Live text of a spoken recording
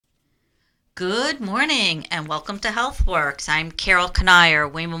Good morning and welcome to HealthWorks. I'm Carol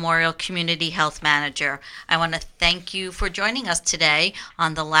Kanier, Wayne Memorial Community Health Manager. I want to thank you for joining us today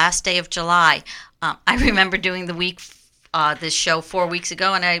on the last day of July. I remember doing this show 4 weeks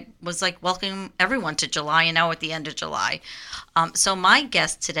ago, and I was like, welcome everyone to July, and now we're at the end of July. So my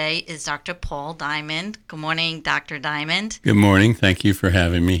guest today is Dr. Paul Diamond. Good morning, Dr. Diamond. Good morning. Thank you for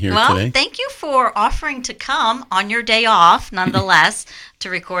having me here today. Well, thank you for offering to come on your day off, nonetheless, to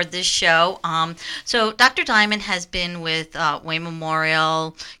record this show. So Dr. Diamond has been with Wayne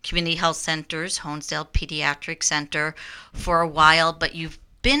Memorial Community Health Center's Honesdale Pediatric Center for a while, but you've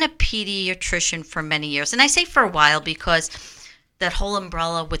been a pediatrician for many years. And I say for a while because that whole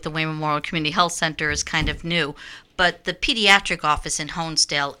umbrella with the Wayne Memorial Community Health Center is kind of new, but the pediatric office in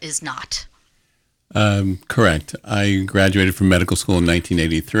Honesdale is not. Correct. I graduated from medical school in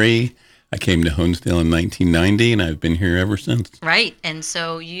 1983. I came to Honesdale in 1990, and I've been here ever since. Right. And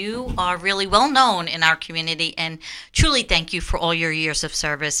so you are really well known in our community, and truly thank you for all your years of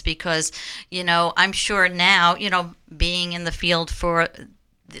service because, I'm sure now, being in the field for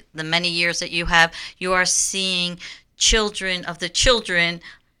the many years that you have, you are seeing children of the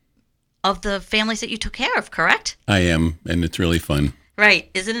families that you took care of, correct? I am, and it's really fun. Right.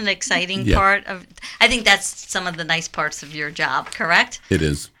 Isn't it an exciting part of, I think that's some of the nice parts of your job, correct? It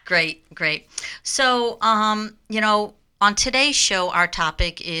is. Great. So, on today's show, our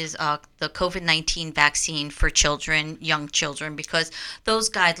topic is the COVID-19 vaccine for children, young children, because those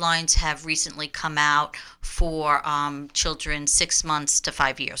guidelines have recently come out for children 6 months to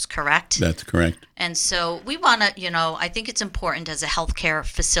 5 years, correct? That's correct. And so we want to, I think it's important as a healthcare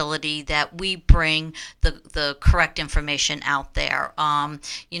facility that we bring the correct information out there,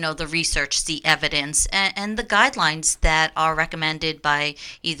 the research, the evidence, and the guidelines that are recommended by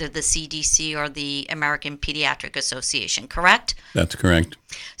either the CDC or the American Pediatric Association, correct? That's correct.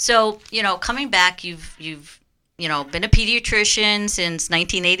 So, coming back, you've been a pediatrician since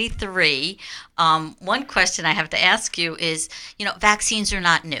 1983. One question I have to ask you is, vaccines are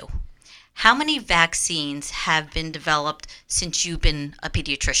not new. How many vaccines have been developed since you've been a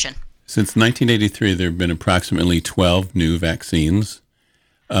pediatrician? Since 1983, there have been approximately 12 new vaccines.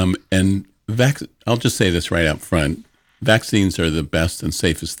 I'll just say this right out front. Vaccines are the best and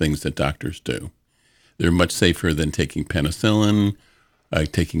safest things that doctors do. They're much safer than taking penicillin,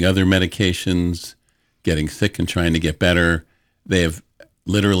 taking other medications, getting sick and trying to get better. They have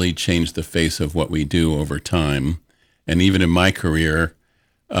literally changed the face of what we do over time. And even in my career,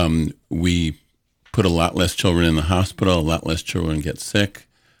 we put a lot less children in the hospital, a lot less children get sick.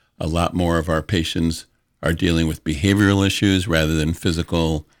 A lot more of our patients are dealing with behavioral issues rather than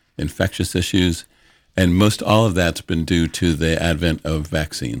physical infectious issues. And most all of that's been due to the advent of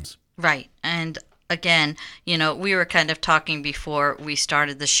vaccines. Right. And again, we were kind of talking before we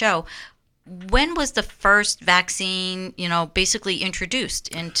started the show. When was the first vaccine, basically introduced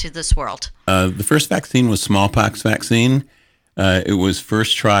into this world? The first vaccine was smallpox vaccine. It was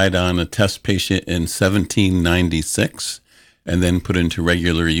first tried on a test patient in 1796 and then put into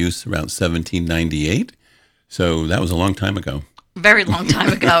regular use around 1798. So that was a long time ago. Very long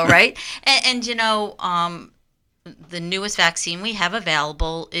time ago, right? And the newest vaccine we have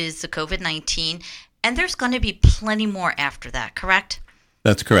available is the COVID-19, and there's going to be plenty more after that, correct?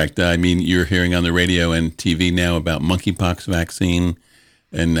 That's correct. I mean, you're hearing on the radio and TV now about monkeypox vaccine,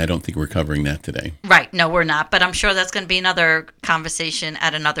 and I don't think we're covering that today. Right. No, we're not. But I'm sure that's going to be another conversation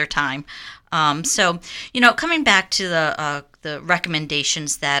at another time. So, coming back to the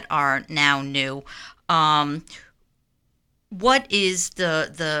recommendations that are now new, what is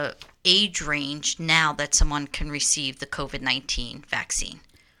the age range now that someone can receive the COVID-19 vaccine?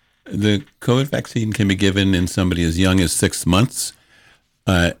 The COVID vaccine can be given in somebody as young as 6 months.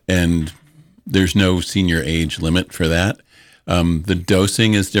 And there's no senior age limit for that. The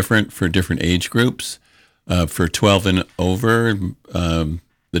dosing is different for different age groups. For 12 and over,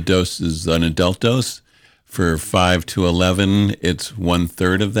 the dose is an adult dose. For 5 to 11, it's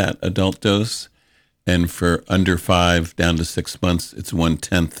 1/3 of that adult dose. And for under 5 down to 6 months, it's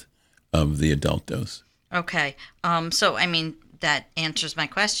 1/10 of the adult dose. Okay. So, that answers my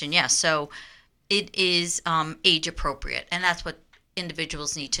question. Yeah. So it is age appropriate. And that's what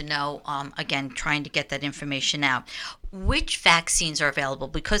individuals need to know, again, trying to get that information out. Which vaccines are available?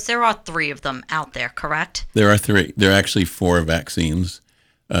 Because there are 3 of them out there, correct? There are 3. There are actually 4 vaccines.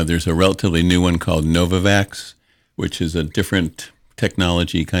 There's a relatively new one called Novavax, which is a different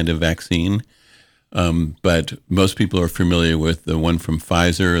technology kind of vaccine. But most people are familiar with the one from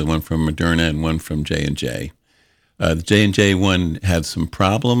Pfizer, the one from Moderna, and one from J&J. The J&J one had some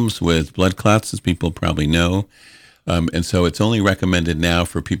problems with blood clots, as people probably know. And so it's only recommended now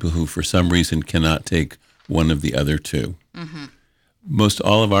for people who, for some reason, cannot take one of the other two. Most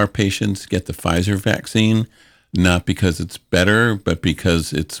all of our patients get the Pfizer vaccine, not because it's better, but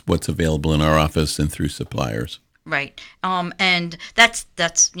because it's what's available in our office and through suppliers. Right. And that's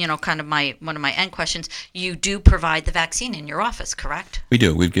kind of one of my end questions. You do provide the vaccine in your office, correct? We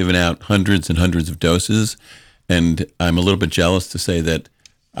do. We've given out hundreds and hundreds of doses, and I'm a little bit jealous to say that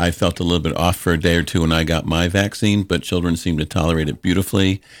I felt a little bit off for a day or two when I got my vaccine, but children seem to tolerate it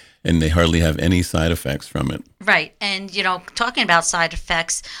beautifully, and they hardly have any side effects from it. Right. And, talking about side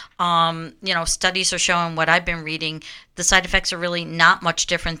effects, studies are showing, what I've been reading, the side effects are really not much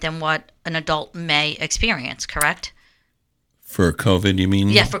different than what an adult may experience, correct? For COVID, you mean?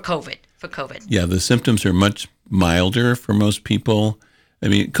 Yeah, for COVID. For COVID. Yeah, the symptoms are much milder for most people. I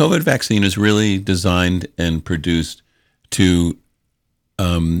mean, COVID vaccine is really designed and produced to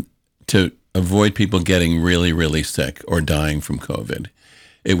avoid people getting really, really sick or dying from COVID.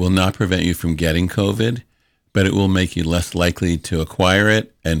 It will not prevent you from getting COVID, but it will make you less likely to acquire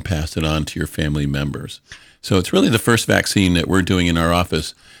it and pass it on to your family members. So it's really the first vaccine that we're doing in our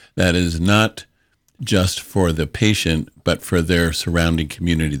office that is not just for the patient, but for their surrounding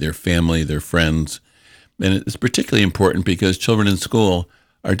community, their family, their friends. And it's particularly important because children in school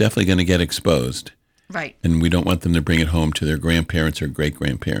are definitely going to get exposed. Right. And we don't want them to bring it home to their grandparents or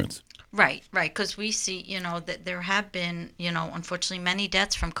great-grandparents. Right, because we see, that there have been, unfortunately many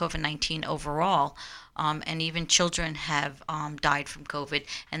deaths from COVID-19 overall, and even children have died from COVID,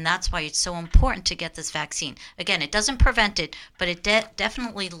 and that's why it's so important to get this vaccine. Again, it doesn't prevent it, but it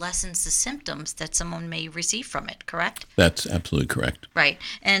definitely lessens the symptoms that someone may receive from it, correct? That's absolutely correct. Right,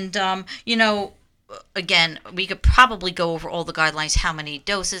 and, again, we could probably go over all the guidelines, how many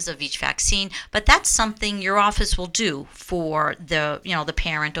doses of each vaccine, but that's something your office will do for the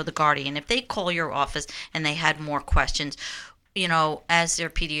parent or the guardian. If they call your office and they had more questions, as their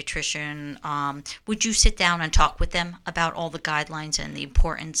pediatrician, would you sit down and talk with them about all the guidelines and the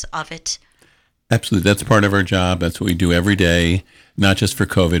importance of it? Absolutely. That's part of our job. That's what we do every day, not just for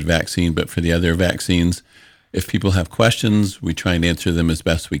COVID vaccine, but for the other vaccines. If people have questions, we try and answer them as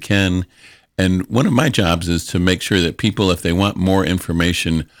best we can. And one of my jobs is to make sure that people, if they want more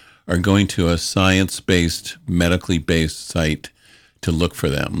information, are going to a science-based, medically based site to look for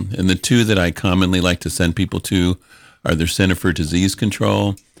them. And the two that I commonly like to send people to are the Center for Disease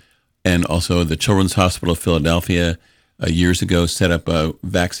Control and also the Children's Hospital of Philadelphia. Years ago, set up a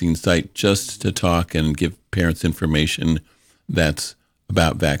vaccine site just to talk and give parents information that's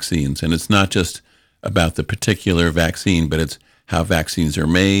about vaccines. And it's not just about the particular vaccine, but it's how vaccines are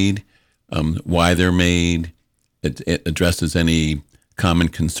made, why they're made. It addresses any common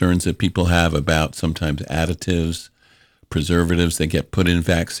concerns that people have about sometimes additives, preservatives that get put in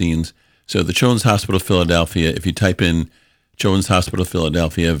vaccines. So the Children's Hospital of Philadelphia, if you type in Children's Hospital of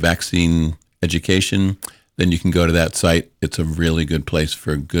Philadelphia vaccine education, then you can go to that site. It's a really good place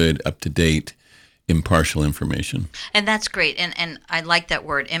for good, up-to-date, impartial information. And that's great. And I like that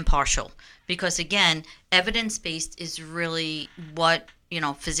word, impartial, because again, evidence-based is really what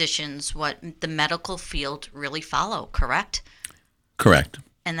physicians, what the medical field really follow, correct? Correct.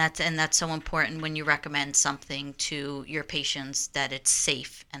 And that's so important when you recommend something to your patients, that it's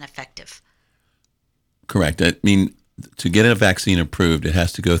safe and effective. Correct. I mean, to get a vaccine approved, it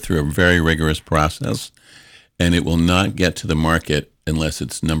has to go through a very rigorous process, and it will not get to the market unless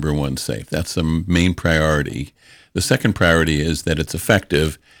it's number one, safe. That's the main priority. The second priority is that it's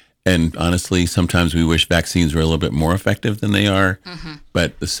effective. And honestly, sometimes we wish vaccines were a little bit more effective than they are,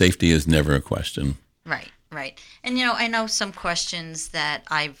 but the safety is never a question. Right, right. And, I know some questions that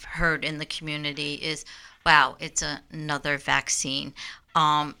I've heard in the community is, wow, it's another vaccine.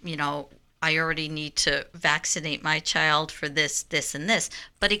 I already need to vaccinate my child for this, this, and this.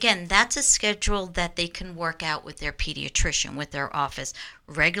 But again, that's a schedule that they can work out with their pediatrician, with their office,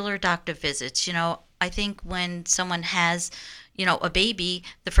 regular doctor visits. I think when someone has a baby,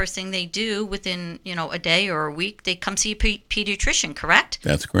 the first thing they do within, a day or a week, they come see a pediatrician, correct?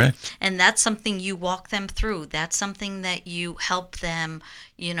 That's correct. And that's something you walk them through. That's something that you help them,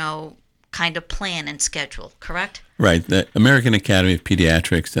 kind of plan and schedule, correct? Right. The American Academy of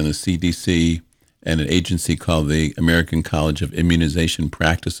Pediatrics and the CDC and an agency called the American College of Immunization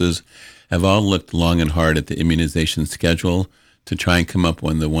Practices have all looked long and hard at the immunization schedule to try and come up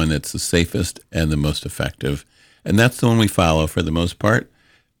with the one that's the safest and the most effective. And that's the one we follow for the most part.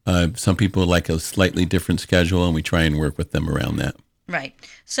 Some people like a slightly different schedule, and we try and work with them around that. Right.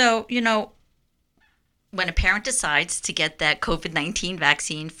 So, when a parent decides to get that COVID-19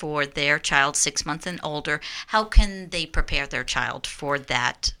 vaccine for their child 6 months and older, how can they prepare their child for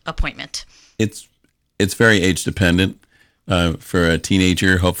that appointment? It's it's very age dependent. For a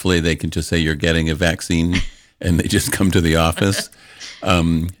teenager, hopefully they can just say you're getting a vaccine and they just come to the office.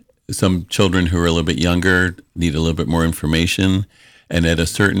 Some children who are a little bit younger need a little bit more information. And at a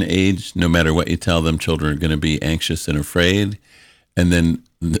certain age, no matter what you tell them, children are going to be anxious and afraid. And then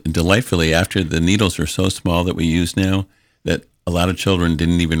delightfully, after the needles are so small that we use now, that a lot of children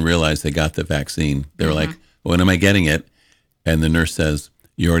didn't even realize they got the vaccine. They were like, when am I getting it? And the nurse says,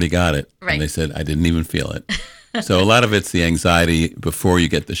 you already got it. Right. And they said, I didn't even feel it. So a lot of it's the anxiety before you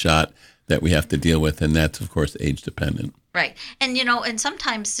get the shot that we have to deal with. And that's, of course, age dependent. Right. And, you know, and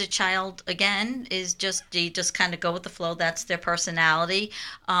sometimes the child, again, is just, they just kind of go with the flow. That's their personality.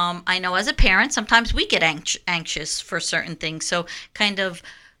 I know as a parent, sometimes we get anxious for certain things. So kind of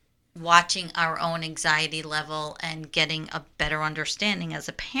watching our own anxiety level and getting a better understanding as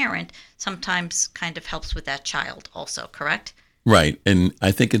a parent sometimes kind of helps with that child also, correct? Right. And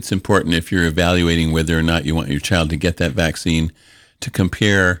I think it's important if you're evaluating whether or not you want your child to get that vaccine to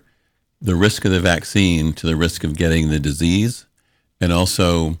compare the risk of the vaccine to the risk of getting the disease, and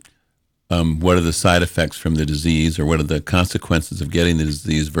also what are the side effects from the disease, or what are the consequences of getting the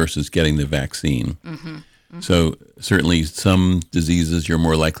disease versus getting the vaccine. So certainly some diseases you're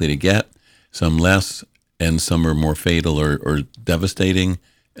more likely to get, some less, and some are more fatal or devastating,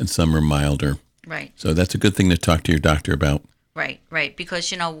 and some are milder. Right. So that's a good thing to talk to your doctor about. Right, right. Because,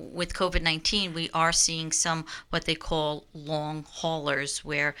 you know, with COVID-19, we are seeing some what they call long haulers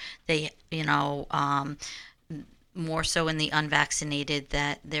where they, you know, more so in the unvaccinated,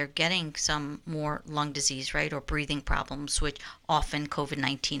 that they're getting some more lung disease, right, or breathing problems, which often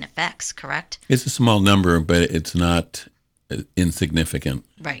COVID-19 affects, correct? It's a small number, but it's not insignificant.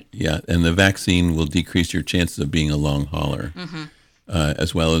 Right. Yeah, and the vaccine will decrease your chances of being a long hauler,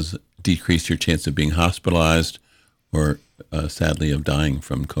 as well as decrease your chance of being hospitalized or sadly of dying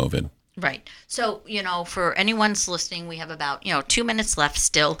from COVID. Right. So, you know, for anyone's listening, we have about, 2 minutes left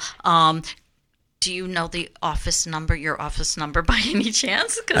still. Do you know the office number, your office number by any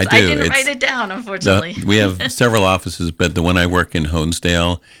chance? Because I didn't write it down, unfortunately. We have several offices, but the one I work in,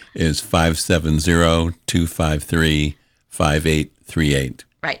 Honesdale, is 570-253-5838.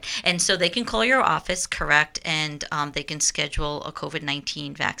 Right. And so they can call your office, correct? And they can schedule a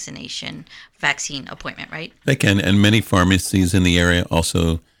COVID-19 vaccine appointment, right? They can. And many pharmacies in the area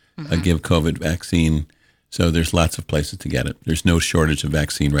also give COVID vaccine. So there's lots of places to get it. There's no shortage of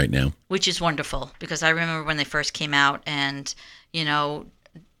vaccine right now. Which is wonderful, because I remember when they first came out and,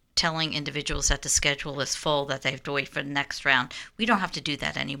 telling individuals that the schedule is full, that they have to wait for the next round. We don't have to do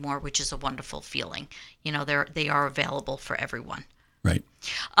that anymore, which is a wonderful feeling. They are available for everyone. Right.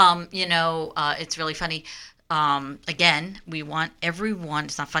 It's really funny. Again, we want everyone,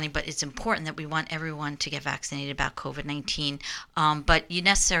 it's not funny, but it's important that we want everyone to get vaccinated about COVID-19. But you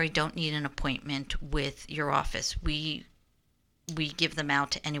necessarily don't need an appointment with your office. We give them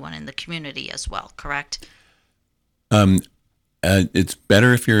out to anyone in the community as well, correct? It's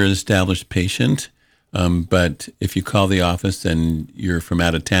better if you're an established patient. But if you call the office and you're from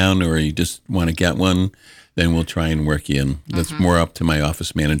out of town or you just want to get one, then we'll try and work you in. That's more up to my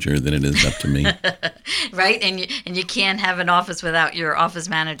office manager than it is up to me. Right, and you can't have an office without your office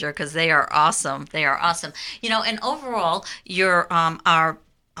manager, because they are awesome. They are awesome. And overall, our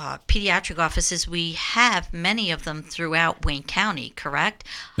pediatric offices, we have many of them throughout Wayne County, correct?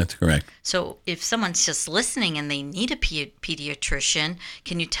 That's correct. So if someone's just listening and they need a pediatrician,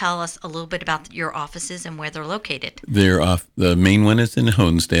 can you tell us a little bit about your offices and where they're located? The main one is in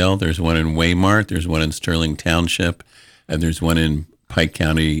Honesdale. There's one in Waymart. There's one in Sterling Township. And there's one in Pike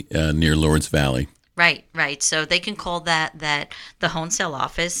County near Lords Valley. Right. So they can call that the Honesdale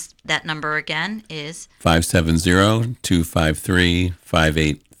office. That number again is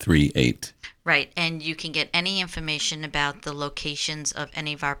 570-253-5838. Right, and you can get any information about the locations of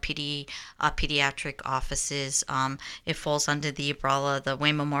any of our pediatric offices. It falls under the umbrella, the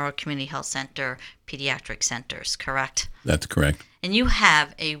Wayne Memorial Community Health Center Pediatric Centers, correct? That's correct. And you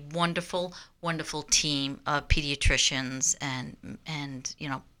have a wonderful, wonderful team of pediatricians and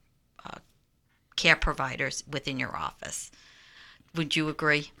care providers within your office. Would you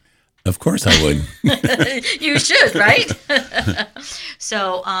agree? Of course I would. You should, right?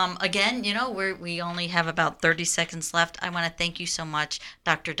 So, again, we only have about 30 seconds left. I want to thank you so much,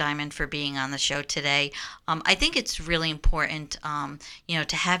 Dr. Diamond, for being on the show today. I think it's really important,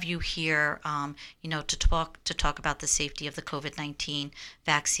 to have you here, to talk about the safety of the COVID-19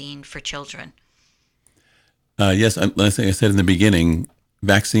 vaccine for children. Yes, like I said in the beginning,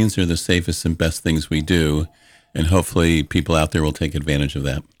 vaccines are the safest and best things we do, and hopefully people out there will take advantage of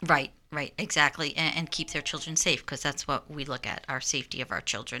that. Right. Right, exactly, and keep their children safe because that's what we look at, our safety of our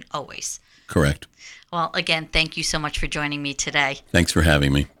children always. Correct. Well, again, thank you so much for joining me today. Thanks for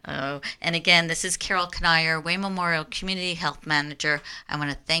having me. Oh, and again, this is Carol Kanier, Wayne Memorial Community Health Manager. I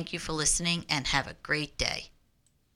want to thank you for listening and have a great day.